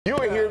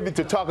here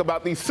to talk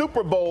about the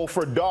Super Bowl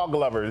for dog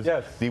lovers.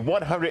 Yes. The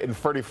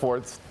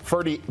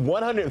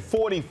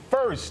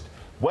 141st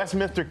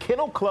Westminster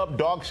Kennel Club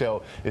Dog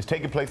Show is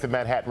taking place in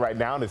Manhattan right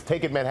now, and it's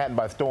taking Manhattan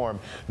by storm.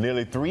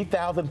 Nearly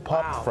 3,000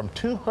 pups from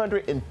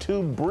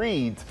 202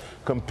 breeds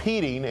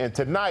competing, and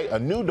tonight a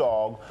new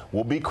dog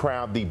will be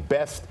crowned the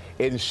best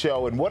in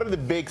show. And what are the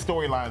big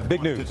storylines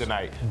going to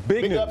tonight?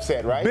 Big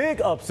upset, right?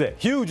 Big upset,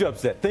 huge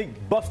upset. Think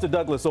Buster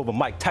Douglas over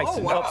Mike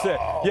Tyson.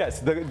 Upset. Yes,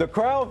 the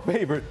crowd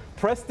favorite,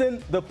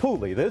 Preston the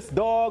Pooley. This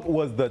dog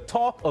was the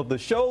talk of the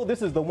show.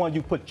 This is the one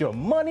you put your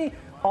money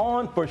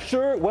on for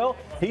sure. Well,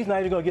 he's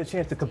not even going to get a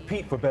chance to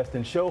compete for Best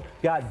in Show.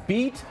 Got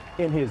beat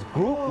in his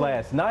group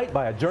last night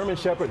by a German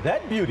Shepherd,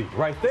 that beauty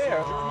right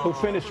there, who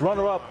finished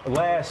runner-up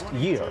last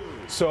year.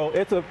 So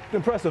it's an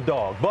impressive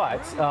dog,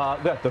 but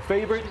the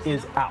favorite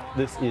is out.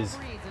 This is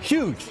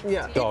huge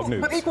dog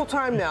news. But equal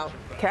time now.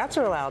 Cats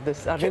are allowed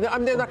this. I mean,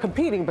 they're not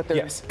competing, but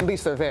at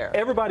least they're there.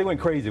 Everybody went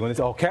crazy when they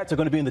said, oh, cats are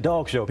going to be in the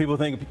dog show. People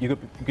think you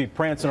could be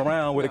prancing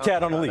around with a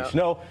cat on a leash.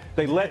 No,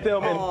 they let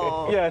them in.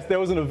 Yes,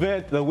 there was an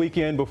event the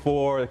weekend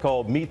before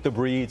called Meet the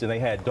Breeds, and they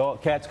had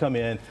cats come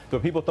in. So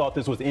people thought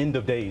this was end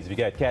of days. You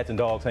got cats and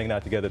dogs hanging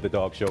out together at the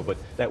dog show, but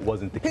that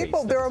wasn't the case.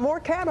 There are more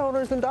cat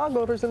owners than dog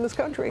owners in this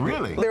country.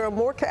 Really? There are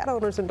more cat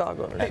owners than dog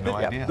owners. I had no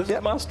idea. This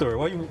is my story.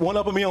 Why you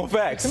one-upping me on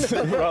facts?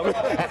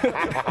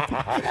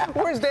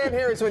 Where's Dan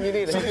Harris when you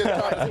need him?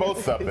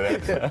 Both something.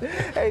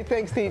 Hey,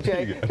 thanks,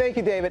 TJ. Thank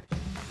you, David.